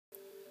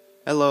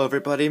Hello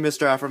everybody,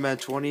 Mr.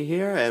 Afroman20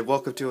 here, and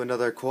welcome to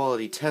another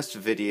quality test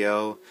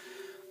video.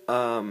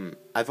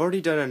 I've already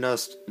done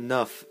enough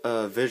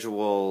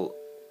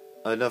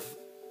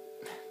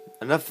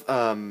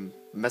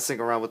messing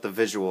around with the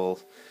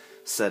visual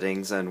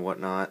settings and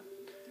whatnot.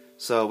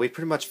 So we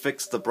pretty much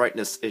fixed the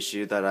brightness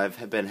issue that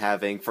I've been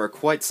having for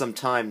quite some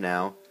time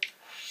now.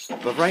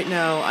 But right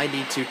now I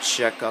need to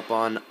check up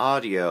on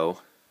audio,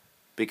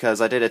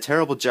 because I did a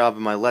terrible job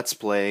in my Let's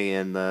Play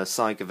in the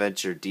Sonic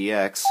Adventure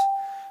DX.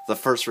 The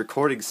first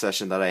recording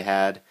session that I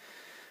had,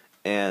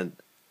 and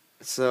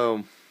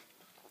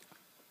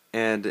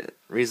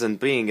reason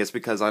being is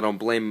because I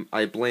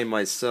blame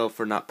myself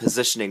for not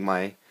positioning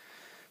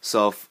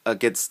myself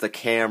against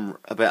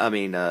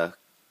the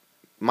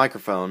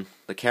microphone,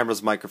 the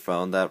camera's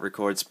microphone that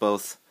records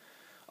both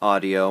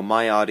audio,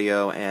 my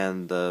audio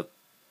and the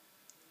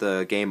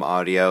game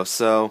audio.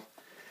 So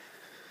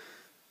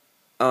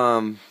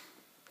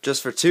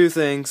just for two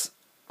things,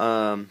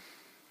 I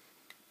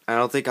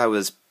don't think I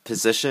was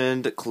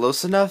positioned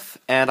close enough,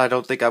 and I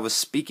don't think I was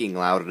speaking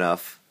loud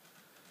enough.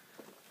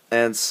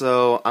 And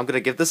so I'm gonna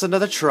give this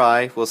another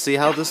try. We'll see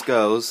how this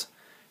goes.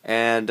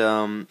 And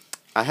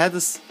I had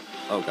this.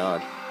 Oh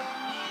God.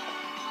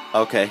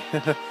 Okay.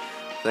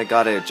 Thank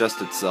God it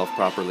adjusted itself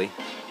properly.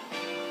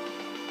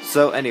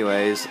 So,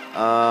 anyways,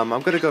 I'm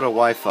gonna go to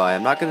Wi-Fi.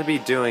 I'm not gonna be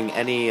doing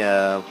any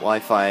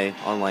Wi-Fi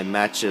online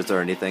matches or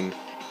anything.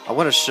 I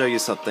want to show you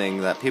something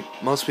that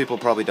most people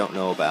probably don't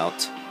know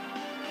about.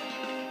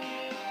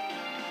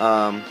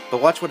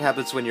 But watch what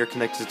happens when you're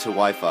connected to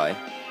Wi-Fi.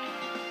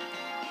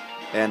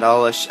 And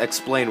I'll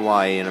explain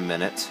why in a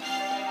minute.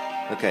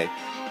 Okay.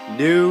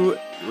 New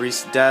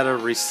data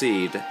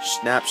received,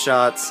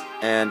 snapshots,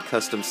 and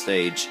custom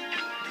stage.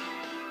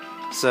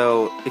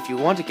 So, if you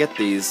want to get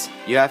these,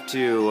 you have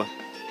to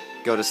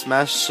go to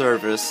Smash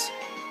Service,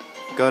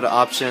 go to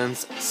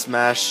Options,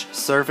 Smash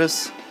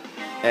Service,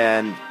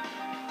 and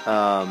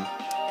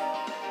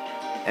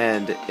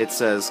it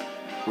says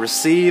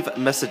Receive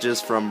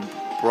Messages from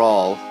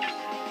Brawl,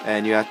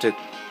 and you have to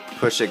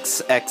push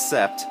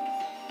accept.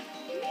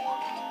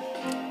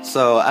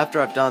 So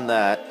after I've done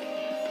that,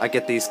 I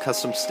get these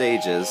custom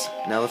stages.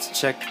 Now let's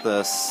check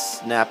the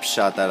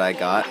snapshot that I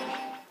got.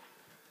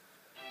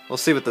 We'll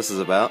see what this is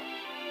about.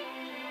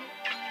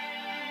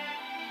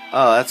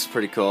 Oh, that's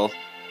pretty cool.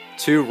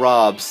 Two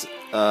Robs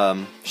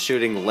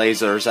shooting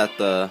lasers at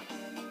I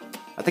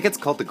think it's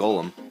called the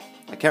Golem.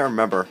 I can't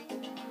remember.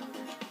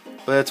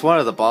 But it's one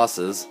of the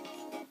bosses.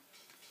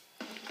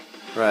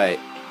 Right.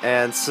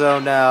 And so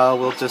now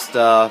we'll just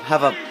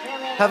have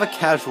a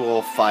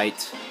casual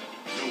fight,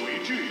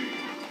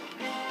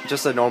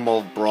 just a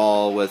normal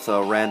brawl with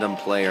a random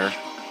player.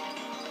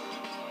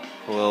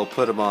 We'll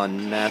put him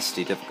on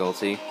nasty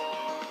difficulty,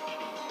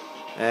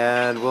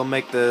 and we'll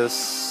make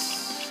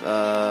this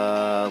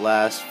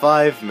last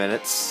 5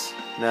 minutes.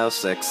 Now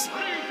 6.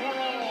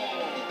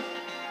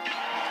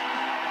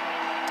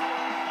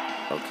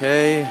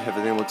 Okay,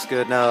 everything looks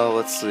good now.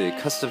 Let's see,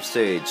 custom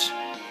stage.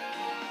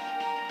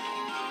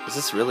 Is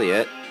this really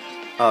it?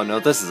 Oh no,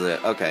 this is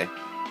it. Okay.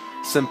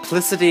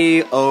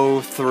 Simplicity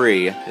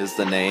 03 is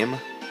the name.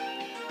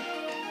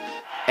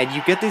 And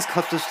you get these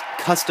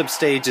custom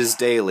stages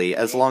daily,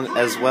 as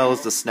well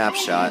as the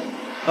snapshot.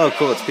 Oh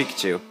cool, it's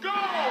Pikachu.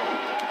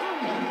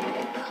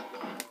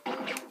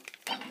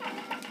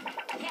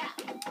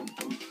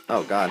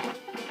 Oh God.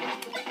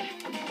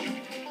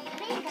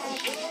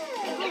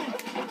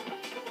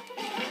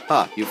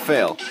 Huh, you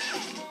fail.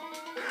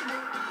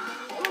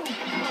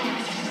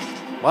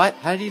 What?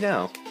 How do you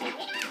know?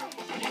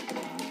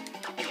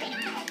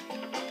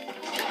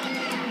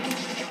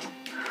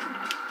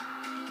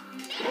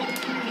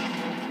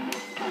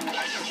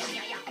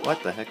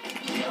 What the heck?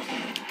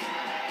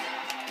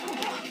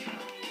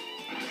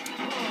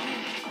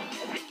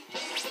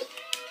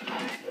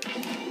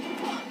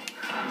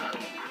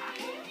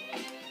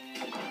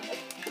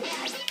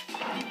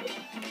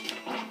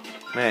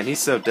 Man, he's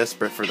so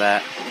desperate for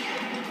that.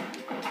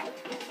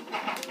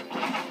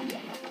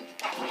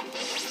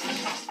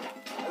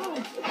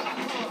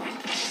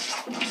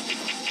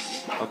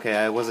 Okay,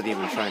 I wasn't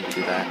even trying to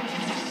do that.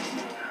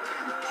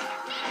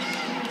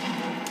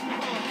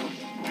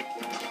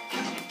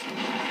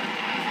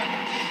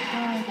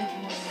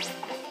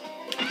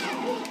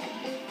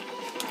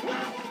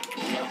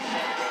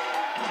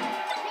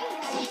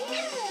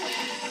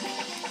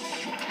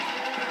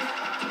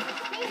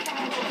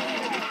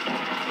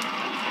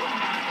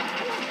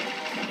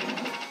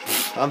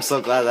 I'm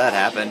so glad that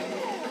happened.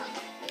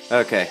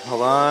 Okay,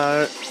 hold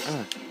on.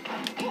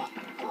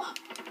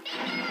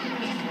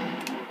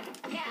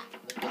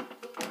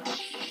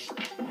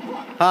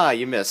 Ha,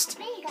 you missed.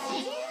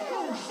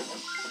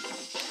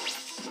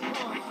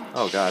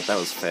 Oh God, that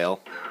was fail.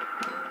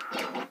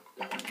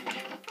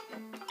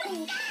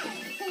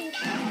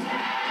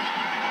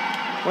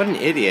 What an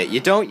idiot. You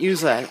don't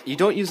use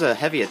a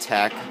heavy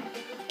attack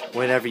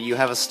whenever you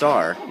have a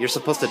star. You're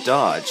supposed to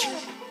dodge.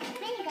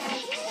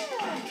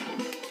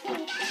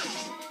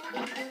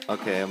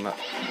 Okay, I'm not...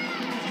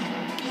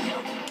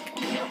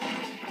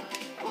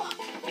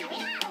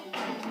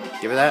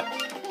 Give her that.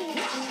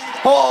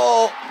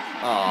 Oh!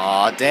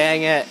 Aw,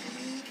 dang it.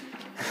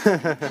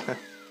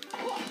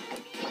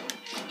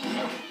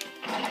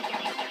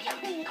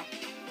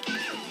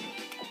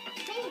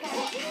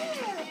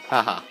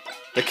 Haha.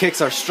 The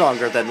kicks are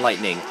stronger than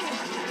lightning.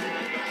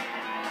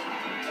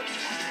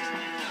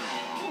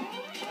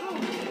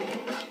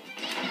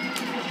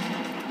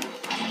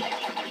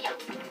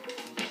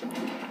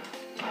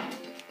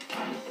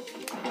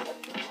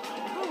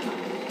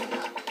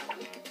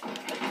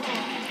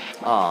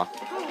 Aw.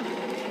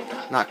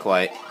 Not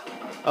quite.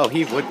 Oh,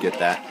 he would get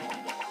that.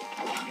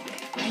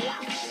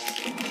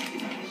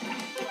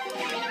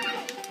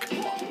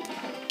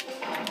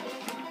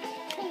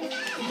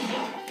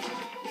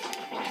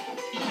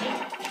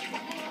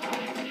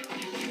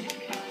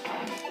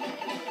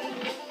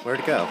 Where'd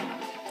it go?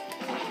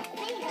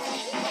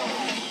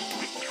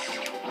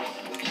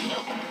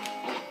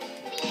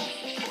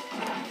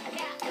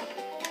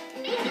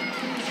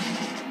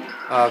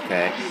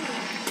 Okay.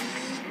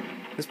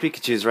 This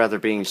Pikachu's rather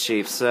being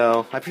cheap,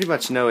 so I pretty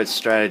much know its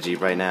strategy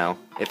right now.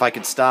 If I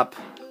could stop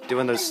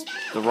doing the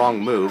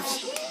wrong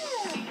moves.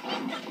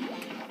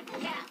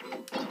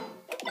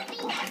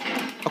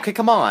 Okay,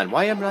 come on.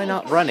 Why am I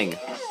not running?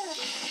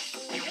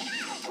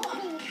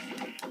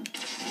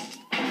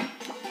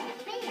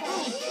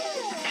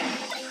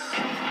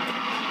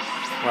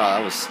 Wow,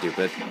 that was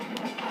stupid.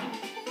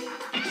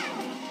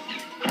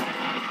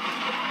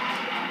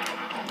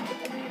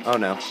 Oh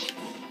no.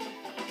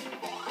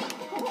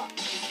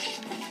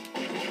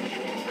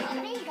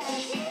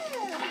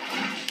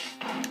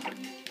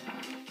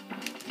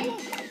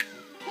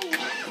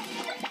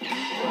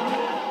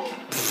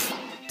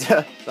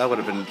 That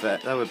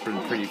would have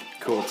been pretty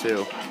cool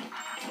too.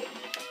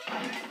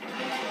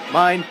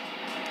 Mine.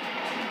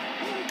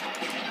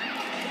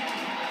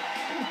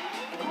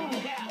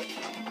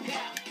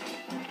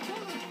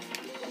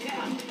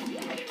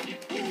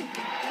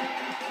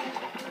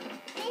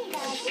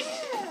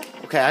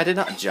 Okay, I did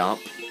not jump.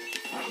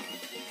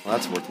 Well,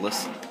 that's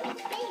worthless.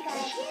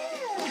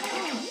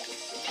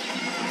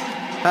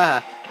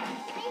 Ha!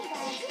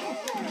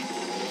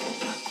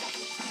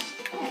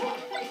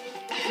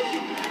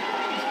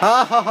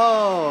 Ha ha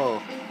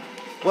ho!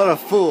 What a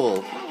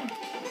fool!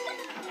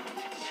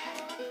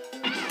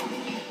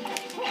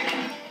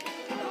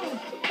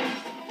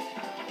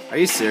 Are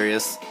you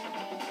serious?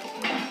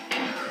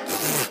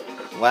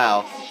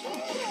 Wow.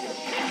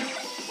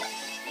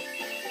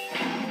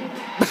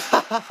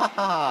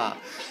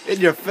 In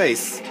your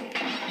face!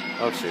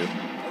 Oh shoot.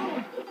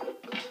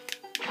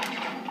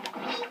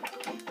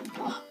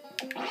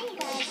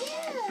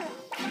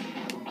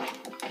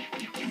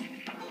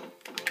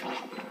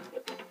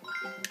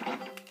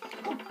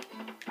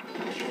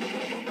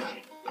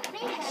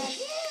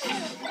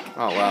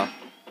 Oh wow.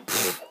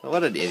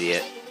 What an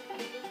idiot.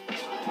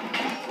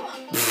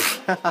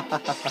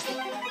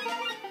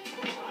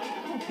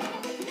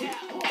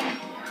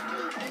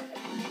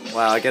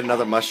 Wow, I get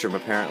another mushroom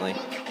apparently.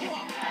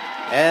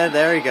 And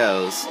there he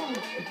goes.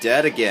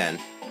 Dead again.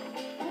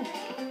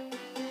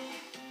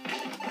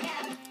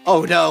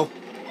 Oh no!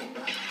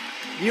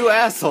 You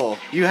asshole!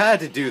 You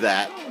had to do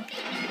that!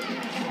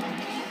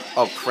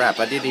 Oh crap,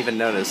 I didn't even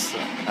notice.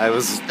 I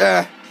was...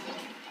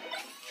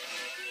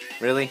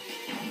 Really?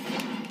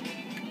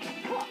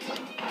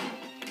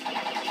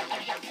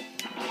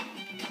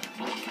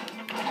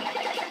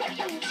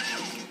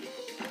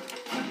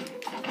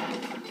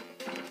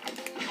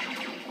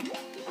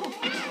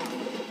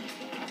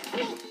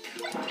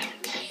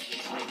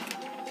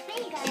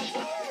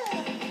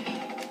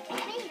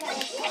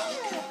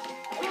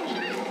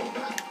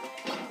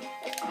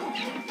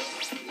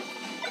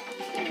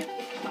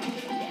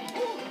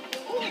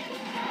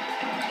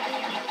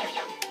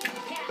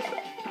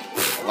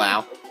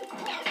 Wow.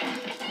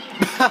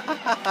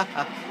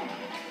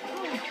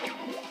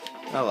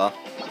 Oh well.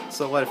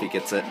 So what if he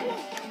gets it?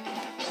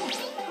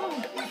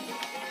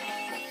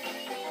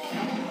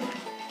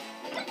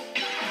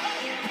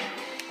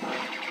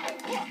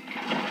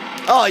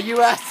 Oh,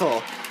 you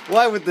asshole!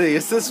 Why would the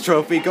assist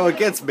trophy go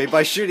against me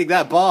by shooting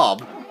that bomb?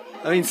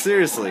 I mean,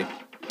 seriously.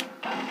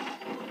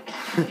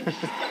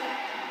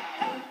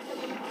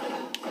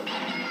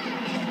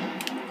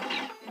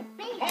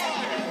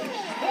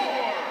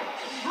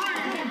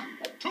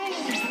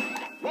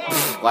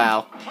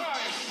 Wow.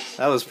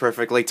 That was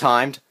perfectly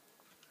timed.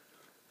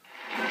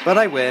 But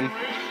I win.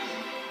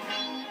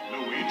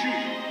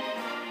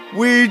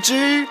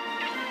 Ouija!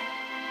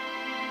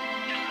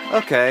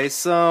 Okay,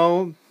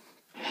 so...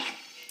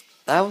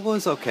 that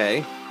was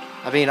okay.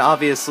 I mean,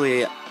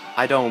 obviously,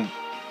 I don't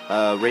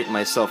rate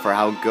myself for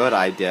how good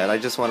I did. I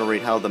just want to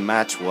rate how the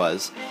match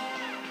was.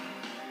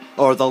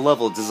 Or the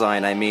level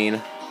design, I mean.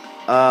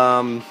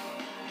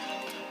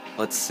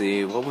 Let's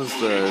see, what was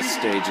the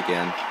stage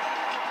again?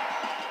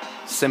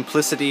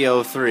 Simplicity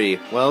 03.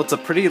 Well, it's a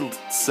pretty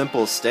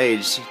simple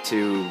stage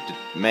to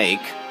make.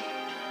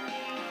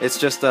 It's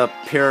just a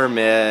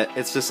pyramid.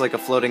 It's just like a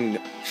floating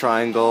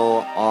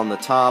triangle on the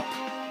top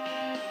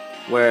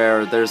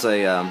where there's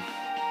a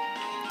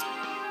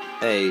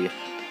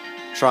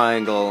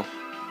triangle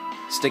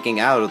sticking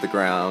out of the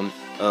ground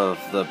of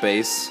the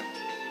base.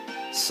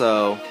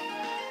 So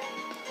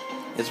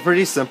it's a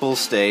pretty simple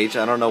stage.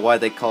 I don't know why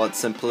they call it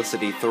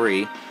Simplicity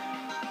 3.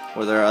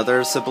 Were there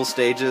other simple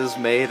stages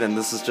made and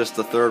this is just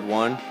the third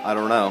one? I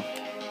don't know.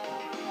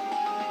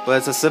 But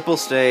it's a simple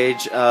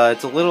stage.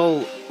 It's a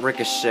little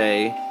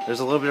ricochet. There's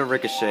a little bit of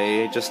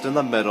ricochet just in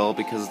the middle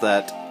because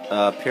that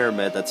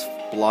pyramid that's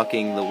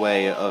blocking the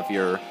way of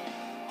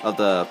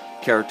the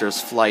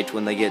character's flight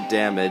when they get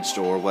damaged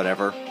or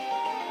whatever.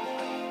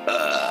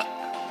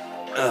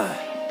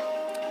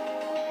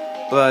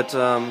 But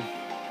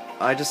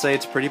I just say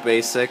it's pretty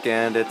basic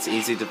and it's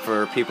easy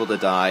for people to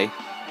die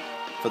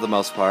for the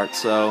most part.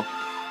 So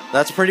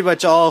that's pretty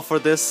much all for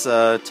this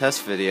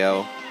test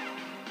video,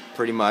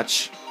 pretty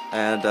much.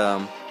 And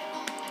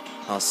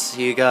I'll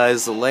see you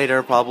guys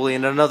later, probably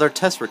in another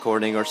test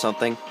recording or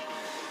something,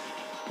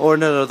 or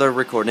in another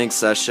recording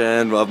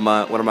session of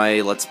one of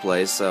my Let's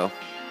Plays. So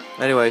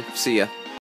anyway, see ya.